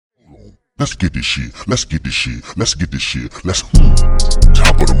Let's get this shit. Let's get this shit. Let's get this shit. Let's top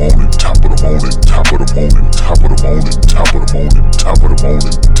of the morning, top of the morning, top of the morning, top of the morning, top of the morning, top of the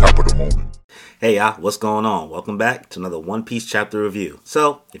morning, top of the morning. Hey y'all, what's going on? Welcome back to another One Piece chapter review.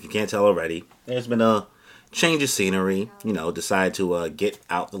 So, if you can't tell already, there's been a change of scenery. Decided to get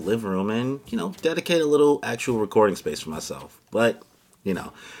out the living room and, dedicate a little actual recording space for myself. But,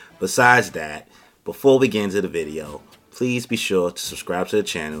 besides that, before we get into the video, please be sure to subscribe to the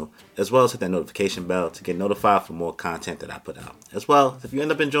channel, as well as hit that notification bell to get notified for more content that I put out. As well, if you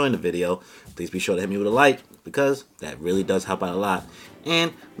end up enjoying the video, please be sure to hit me with a like, because that really does help out a lot.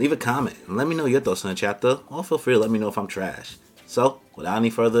 And leave a comment and let me know your thoughts on the chapter, or feel free to let me know if I'm trash. So, without any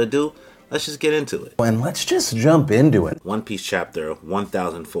further ado, let's just get into it. And let's just jump into it. One Piece chapter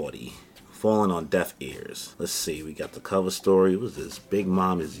 1040. Falling on deaf ears. Let's see, we got the cover story. What is this? Big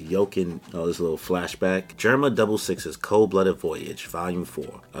Mom is yoking. Oh, this little flashback. Germa 66's Cold-Blooded Voyage, Volume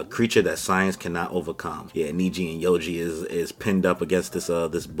 4. A creature that science cannot overcome. Yeah, Niji and Yoji is pinned up against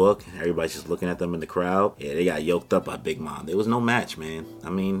this book. Everybody's just looking at them in the crowd. Yeah, they got yoked up by Big Mom. There was no match, man. I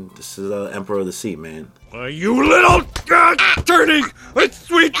mean, this is Emperor of the Sea, man. You little turning a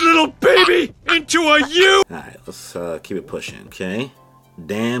sweet little baby into a you. Alright, let's keep it pushing, okay?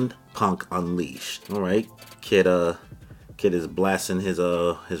 Damned Punk Unleashed. Alright. Kid is blasting his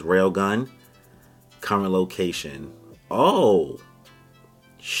railgun. Current location. Oh.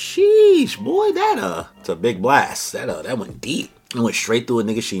 Sheesh, boy, it's a big blast. That went deep. It went straight through a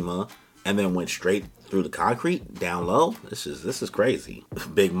Nigashima and then went straight through the concrete down low. This is crazy.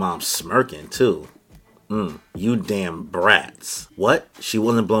 Big Mom smirking too. You damn brats. What? She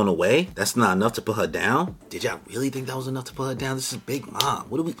wasn't blown away? That's not enough to put her down? Did y'all really think that was enough to put her down? This is Big Mom.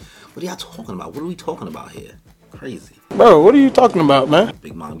 What are y'all talking about? What are we talking about here? Crazy. Bro, what are you talking about, man?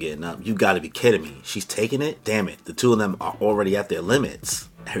 Big Mom getting up. You gotta be kidding me. She's taking it? Damn it. The two of them are already at their limits.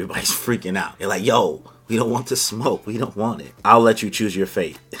 Everybody's freaking out. They're like, yo, we don't want to smoke. We don't want it. I'll let you choose your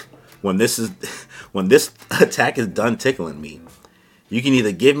fate. When this attack is done tickling me, you can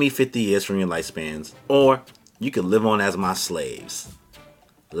either give me 50 years from your lifespans, or you can live on as my slaves.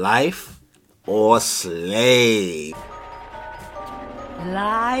 Life or slave?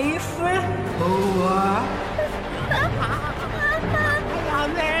 Life or...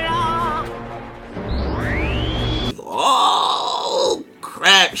 Oh,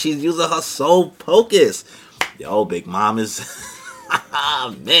 crap. She's using her soul focus. Yo, Big Mom is...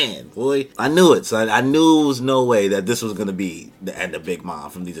 Man, boy. I knew it, son. I knew there was no way that this was going to be the end of Big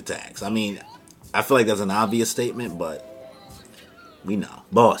Mom from these attacks. I mean, I feel like that's an obvious statement, but we know.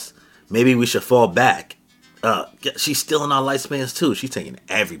 Boss, maybe we should fall back. She's stealing our lifespans too. She's taking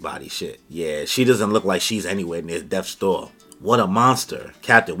everybody's shit. Yeah, she doesn't look like she's anywhere near death's door. What a monster.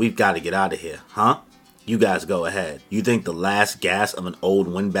 Captain, we've got to get out of here, huh? You guys go ahead. You think the last gas of an old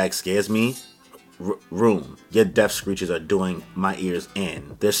windbag scares me? Room, your death screeches are doing my ears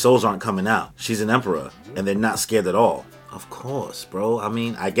in. Their souls aren't coming out. She's an emperor, and they're not scared at all. Of course, bro. I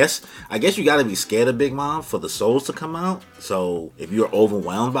mean, I guess you gotta be scared of Big Mom for the souls to come out. So if you're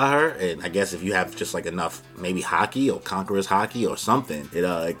overwhelmed by her, and I guess if you have just like enough, maybe hockey or conqueror's hockey or something, it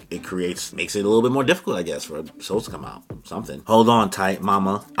makes it a little bit more difficult, I guess, for souls to come out. Something. Hold on tight,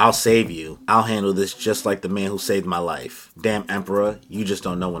 Mama. I'll save you. I'll handle this just like the man who saved my life. Damn Emperor, you just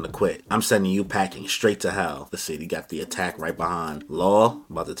don't know when to quit. I'm sending you packing straight to hell. Let's see, you got the attack right behind Law,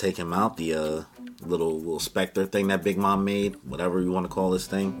 about to take him out. The little specter thing that Big Mom made, whatever you want to call this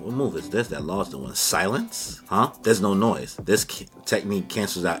thing. What move is this that Law's doing? Silence? Huh? There's no noise. This technique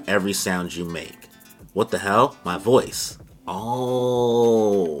cancels out every sound you make. What the hell? My voice.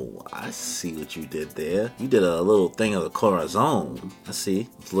 Oh, I see what you did there. You did a little thing of the Corazon. I see.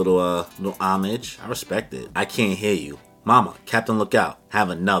 It's a little homage. I respect it. I can't hear you. Mama, Captain, look out. Have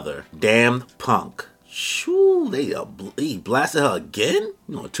another. Damned punk. Shoo, he blasted her again?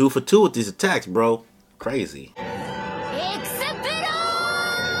 2 for 2 with these attacks, bro. Crazy.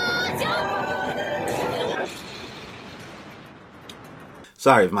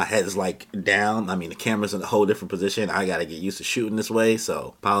 Sorry if my head is like down. I mean, the camera's in a whole different position. I gotta get used to shooting this way,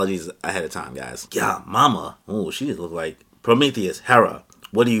 so apologies ahead of time, guys. Yeah, Mama. Oh, she just look like Prometheus. Hera,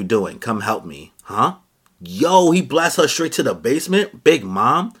 what are you doing? Come help me. Huh? Yo, he blasts her straight to the basement? Big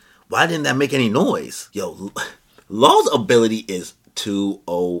Mom? Why didn't that make any noise? Yo, Law's ability is too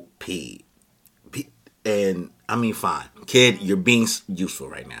OP. And, I mean, fine. Kid, you're being useful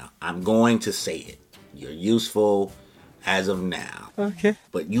right now. I'm going to say it. You're useful as of now. Okay.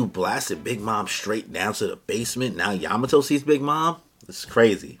 But you blasted Big Mom straight down to the basement. Now Yamato sees Big Mom? This is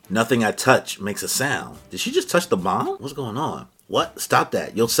crazy. Nothing I touch makes a sound. Did she just touch the bomb? What's going on? What? Stop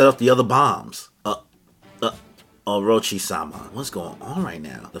that. You'll set off the other bombs. Orochi-sama, what's going on right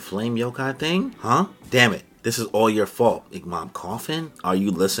now? The flame yokai thing? Huh? Damn it. This is all your fault. Big Mom coughing? Are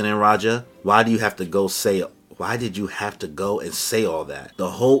you listening, Raja? Why did you have to go and say all that? The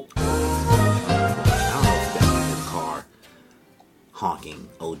whole... I don't know if that's his car honking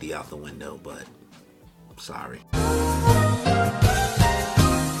OD out the window, but... sorry.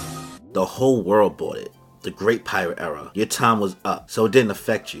 The whole world bought it. The Great Pirate Era. Your time was up, so it didn't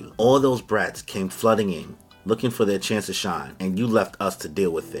affect you. All those brats came flooding in, looking for their chance to shine, and you left us to deal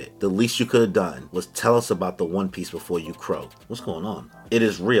with it. The least you could have done was tell us about the One Piece before you croaked. What's going on? It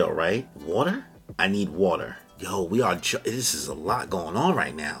is real, right? Water? I need water. Yo, this is a lot going on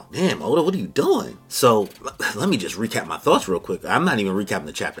right now. Damn, Oda, what are you doing? So, let me just recap my thoughts real quick. I'm not even recapping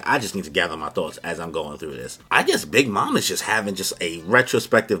the chapter. I just need to gather my thoughts as I'm going through this. I guess Big Mom is just having just a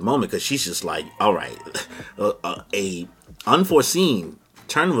retrospective moment because she's just like, all right, a unforeseen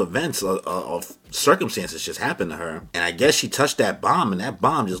turn of events of circumstances just happened to her, and I guess she touched that bomb, and that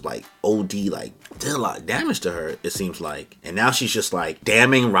bomb just like OD like did a lot of damage to her, it seems like. And now she's just like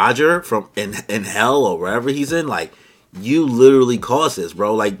damning Roger from in hell or wherever he's in, like, you literally caused this,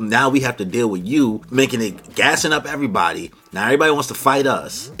 bro. Like, now we have to deal with you making it, gassing up everybody. Now everybody wants to fight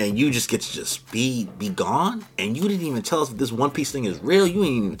us, and you just get to just be gone. And you didn't even tell us that this One Piece thing is real. You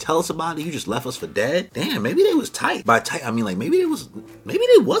didn't even tell us about it. You just left us for dead. Damn, maybe they was tight. By tight, I mean like maybe they was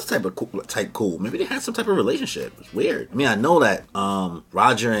tight cool. Maybe they had some type of relationship. It's weird. I mean, I know that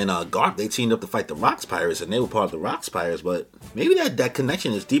Roger and Garp, they teamed up to fight the Rocks Pirates, and they were part of the Rocks Pirates. But maybe that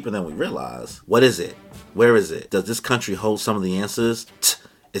connection is deeper than we realize. What is it? Where is it? Does this country hold some of the answers?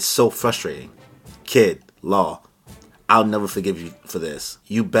 It's so frustrating. Kid, Law, I'll never forgive you for this.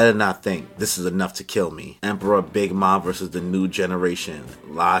 You better not think this is enough to kill me. Emperor Big Mom versus the new generation.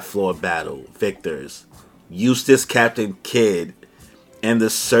 Live floor battle. Victors. Eustace Captain Kidd and the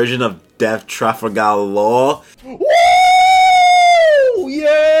Surgeon of Death Trafalgar Law. Woo!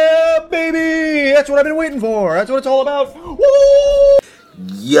 Yeah, baby! That's what I've been waiting for. That's what it's all about. Woo!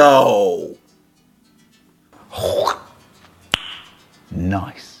 Yo.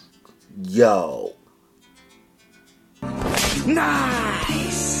 Nice. Yo.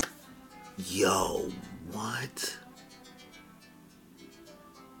 Nice! Yo, what?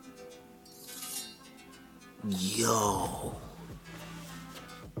 Yo.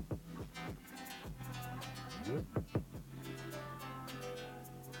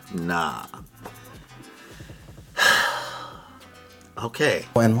 Nah. Okay.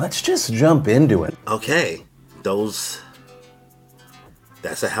 And let's just jump into it. Okay.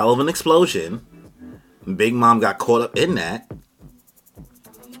 That's a hell of an explosion. Big Mom got caught up in that.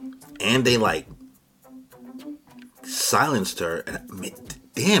 And they like silenced her. And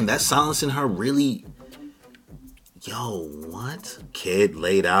damn, that silencing her really. Yo, what? Kid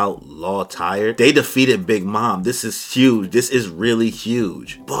laid out, Law tired. They defeated Big Mom. This is huge. This is really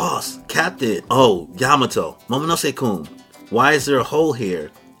huge. Boss, Captain. Oh, Yamato. Momonose-kun. Why is there a hole here?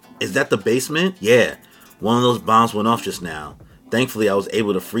 Is that the basement? Yeah. One of those bombs went off just now. Thankfully, I was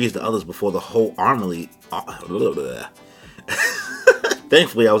able to freeze the others before the whole armory...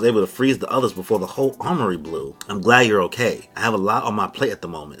 Thankfully, I was able to freeze the others before the whole armory blew. I'm glad you're okay. I have a lot on my plate at the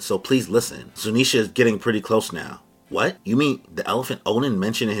moment, so please listen. Zunisha is getting pretty close now. What? You mean the elephant Oden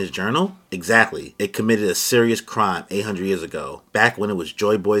mentioned in his journal? Exactly. It committed a serious crime 800 years ago, back when it was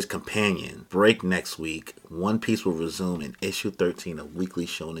Joy Boy's companion. Break next week. One Piece will resume in issue 13 of Weekly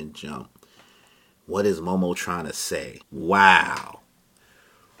Shonen Jump. What is Momo trying to say? Wow.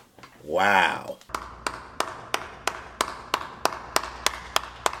 Wow.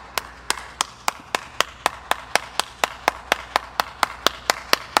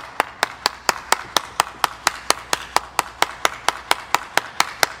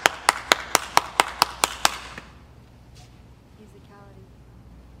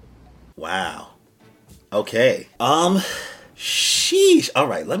 Wow. Okay. Sheesh. All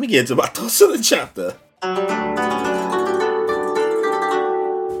right, let me get into my thoughts on the chapter.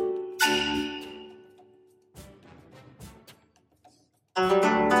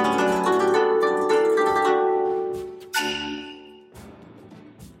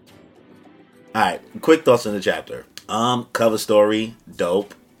 Alright, quick thoughts on the chapter. Cover story,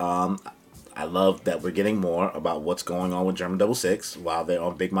 dope. I love that we're getting more about what's going on with German 66 while they're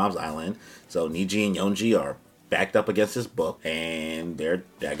on Big Mom's Island. So Niji and Yonji are backed up against this book, and they're,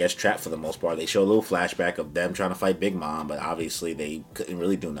 I guess, trapped for the most part. They show a little flashback of them trying to fight Big Mom, but obviously they couldn't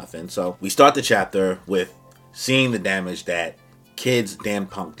really do nothing. So we start the chapter with seeing the damage that Kid's damn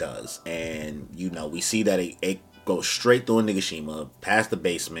punk does. And, you know, we see that it goes straight through Nigashima, past the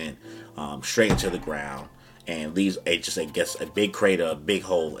basement, straight into the ground, and leaves a big crater, a big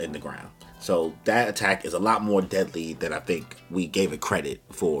hole in the ground. So that attack is a lot more deadly than I think we gave it credit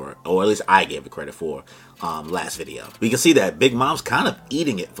for, or at least I gave it credit for last video. We can see that Big Mom's kind of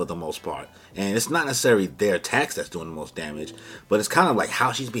eating it for the most part. And it's not necessarily their attacks that's doing the most damage, but it's kind of like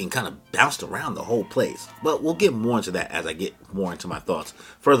how she's being kind of bounced around the whole place. But we'll get more into that as I get more into my thoughts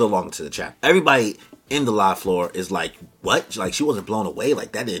further along into the chapter. Everybody in the live floor is like, what? Like, she wasn't blown away?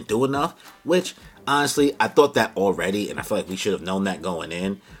 Like, that didn't do enough? Which, honestly, I thought that already, and I feel like we should have known that going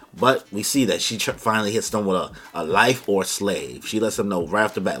in. But we see that she finally hits them with a life or slave. She lets them know right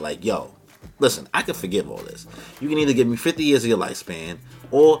off the bat, like, yo, listen, I can forgive all this. You can either give me 50 years of your lifespan,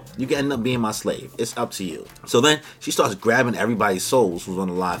 or you can end up being my slave. It's up to you. So then she starts grabbing everybody's souls who's on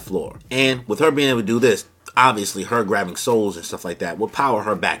the live floor. And with her being able to do this, obviously her grabbing souls and stuff like that will power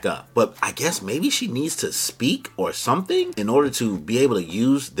her back up. But I guess maybe she needs to speak or something in order to be able to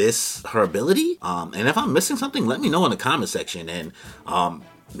use this, her ability. And if I'm missing something, let me know in the comment section. And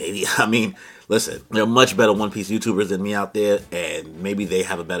maybe, I mean, listen, there are much better One Piece YouTubers than me out there, and maybe they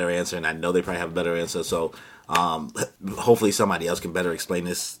have a better answer, and I know they probably have a better answer, so hopefully somebody else can better explain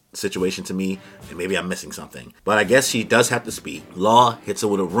this situation to me, and maybe I'm missing something. But I guess she does have to speak. Law hits her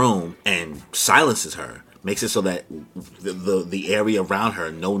with a room and silences her. Makes it so that the area around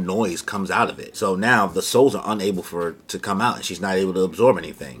her, no noise comes out of it. So now the souls are unable for her to come out, and she's not able to absorb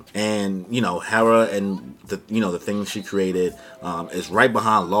anything. And, you know, Hera and the thing she created is right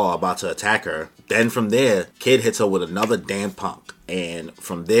behind Law, about to attack her. Then from there, Kid hits her with another damn punk. And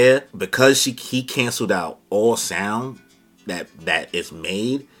from there, because he canceled out all sound that is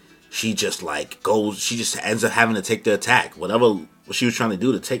made, she just ends up having to take the attack. Whatever she was trying to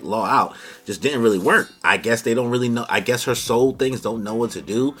do to take Law out just didn't really work. I guess they don't really know. I guess her soul things don't know what to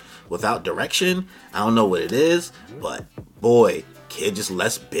do without direction. I don't know what it is, but boy, Kid just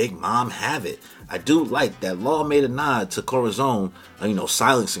lets Big Mom have it. I do like that Law made a nod to Corazon,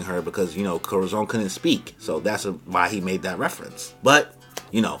 silencing her because, Corazon couldn't speak. So that's why he made that reference. But,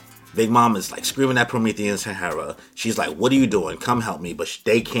 Big Mom is like screaming at Prometheus and Hera. She's like, what are you doing? Come help me. But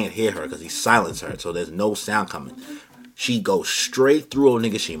they can't hear her because he silenced her. So there's no sound coming. She goes straight through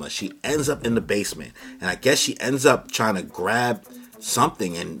Onigashima. She ends up in the basement. And I guess she ends up trying to grab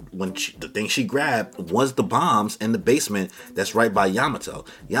something. And the thing she grabbed was the bombs in the basement that's right by Yamato.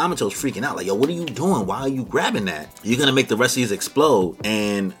 Yamato's freaking out. Like, yo, what are you doing? Why are you grabbing that? You're going to make the rest of these explode.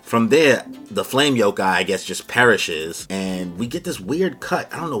 And from there, the flame yokai, I guess, just perishes. And we get this weird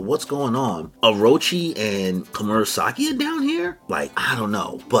cut. I don't know what's going on. Orochi and Komurasaki are down here? Like, I don't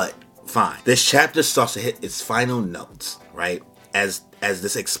know. But fine. This chapter starts to hit its final notes, right? As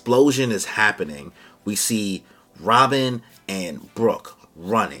this explosion is happening, we see Robin and Brooke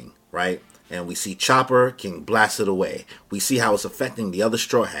running, right? And we see Chopper getting blasted away. We see how it's affecting the other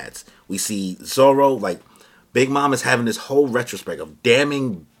Straw Hats. We see Zoro, like, Big Mom is having this whole retrospect of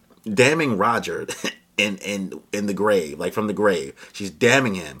damning Roger in the grave, like from the grave. She's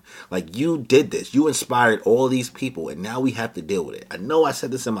damning him. Like, you did this. You inspired all these people, and now we have to deal with it. I know I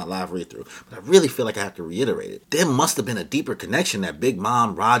said this in my live read-through, but I really feel like I have to reiterate it. There must have been a deeper connection that Big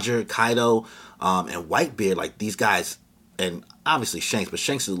Mom, Roger, Kaido, and Whitebeard, like these guys, and obviously Shanks, but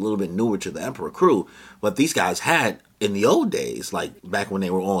Shanks is a little bit newer to the Emperor crew, but these guys had in the old days, like back when they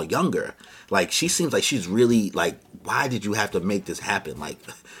were all younger. Like, she seems like she's really like, why did you have to make this happen? Like,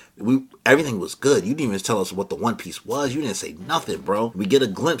 everything was good. You didn't even tell us what the One Piece was. You didn't say nothing, bro. We get a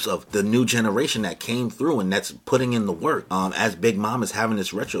glimpse of the new generation that came through and that's putting in the work. As Big Mom is having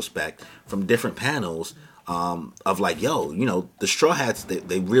this retrospect from different panels of like, yo, the Straw Hats,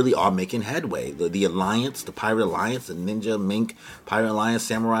 they really are making headway. The Alliance, the Pirate Alliance, the Ninja, Mink, Pirate Alliance,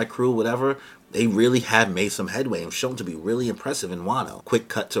 Samurai Crew, whatever, they really have made some headway and shown to be really impressive in Wano. Quick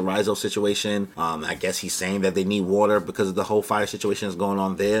cut to Raizo's situation. I guess he's saying that they need water because of the whole fire situation that's going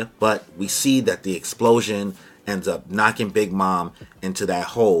on there. But we see that the explosion ends up knocking Big Mom into that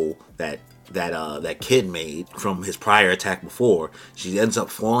hole that Kid made from his prior attack before. She ends up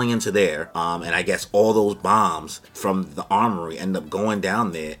falling into there, and I guess all those bombs from the armory end up going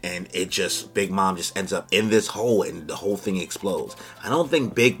down there, and Big Mom just ends up in this hole, and the whole thing explodes. I don't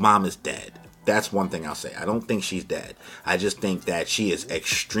think Big Mom is dead. That's one thing I'll say. I don't think she's dead. I just think that she is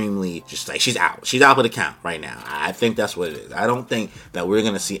extremely, just like, she's out. She's out of the count right now. I think that's what it is. I don't think that we're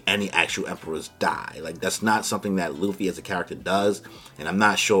going to see any actual Emperors die. Like, that's not something that Luffy as a character does, and I'm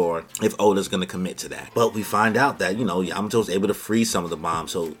not sure if Oda's going to commit to that. But we find out that, Yamato's able to freeze some of the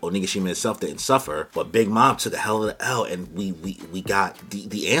bombs, so Onigashima itself didn't suffer, but Big Mom took a hell of the L, and we got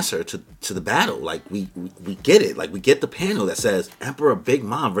the answer to the battle. Like, we get it. Like, we get the panel that says, Emperor Big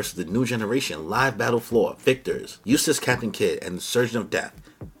Mom versus the new generation. Live battle floor. Victors. Eustace, Captain Kidd, and the Surgeon of Death.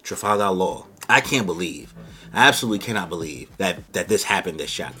 Trafalgar Law. I can't believe I absolutely cannot believe that this happened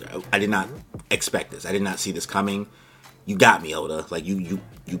this chapter. I did not expect this. I did not see this coming. You got me, Oda. Like, you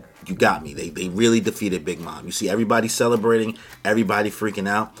got me. They really defeated Big Mom. You see everybody celebrating, everybody freaking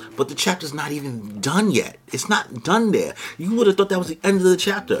out, but the chapter's not even done yet. It's not done there. You would have thought that was the end of the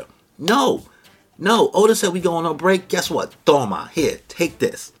chapter. No, Oda said we going on a break. Guess what? Thoma, here, take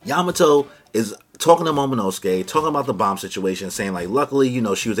this. Yamato is talking to Momonosuke, talking about the bomb situation, saying like, luckily,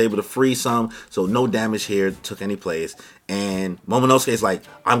 she was able to free some, so no damage here took any place. And Momonosuke's like,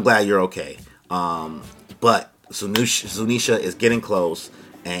 I'm glad you're okay. But Zunisha is getting close,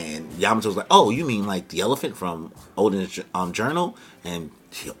 and Yamato's like, oh, you mean like the elephant from Odin's journal? And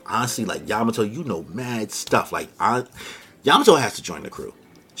honestly, like, Yamato, mad stuff. Like, Yamato has to join the crew.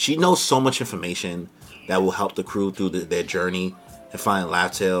 She knows so much information that will help the crew through their journey and find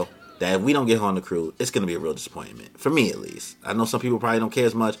Laugh Tale, that if we don't get her on the crew, it's going to be a real disappointment. For me, at least. I know some people probably don't care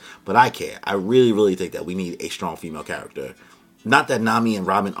as much, but I care. I really, really think that we need a strong female character. Not that Nami and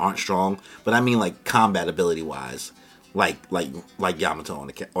Robin aren't strong, but I mean like combat ability wise, like Yamato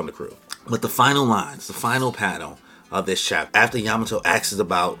on the crew. But the final lines, the final panel of this chapter, after Yamato asks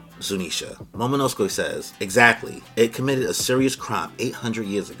about Zunisha, Momonosuke says, exactly, it committed a serious crime 800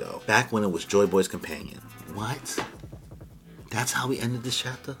 years ago, back when it was Joy Boy's companion. What? That's how we ended this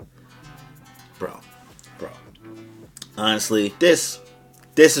chapter? Bro. Honestly, this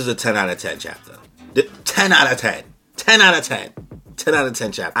is a 10 out of 10 chapter. 10 out of 10. 10 out of 10. 10 out of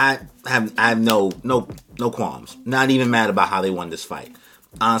 10 chapter. I have no qualms. Not even mad about how they won this fight.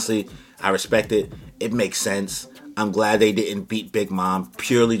 Honestly, I respect it. It makes sense. I'm glad they didn't beat Big Mom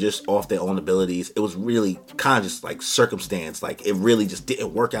purely just off their own abilities. It was really kind of just like circumstance. Like, it really just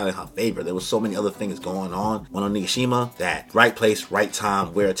didn't work out in her favor. There was so many other things going on Onigashima, that right place, right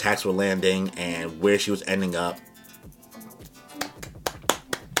time, where attacks were landing and where she was ending up.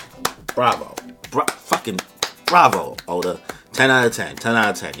 Bravo. Fucking bravo, Oda. 10 out of 10. 10 out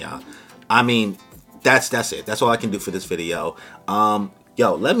of 10, y'all. I mean, that's it. That's all I can do for this video.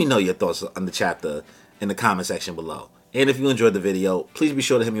 Let me know your thoughts on the chapter in the comment section below. And if you enjoyed the video, please be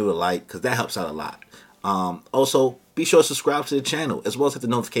sure to hit me with a like, because that helps out a lot. Also, be sure to subscribe to the channel, as well as hit the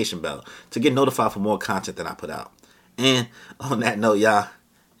notification bell to get notified for more content that I put out. And on that note, y'all,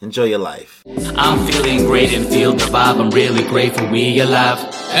 enjoy your life. I'm feeling great and feel the vibe. I'm really grateful we alive.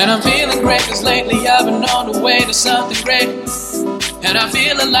 And I'm feeling great cause lately I've been on the way to something great. And I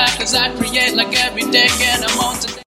feel alive cause I create like every day and I'm on today.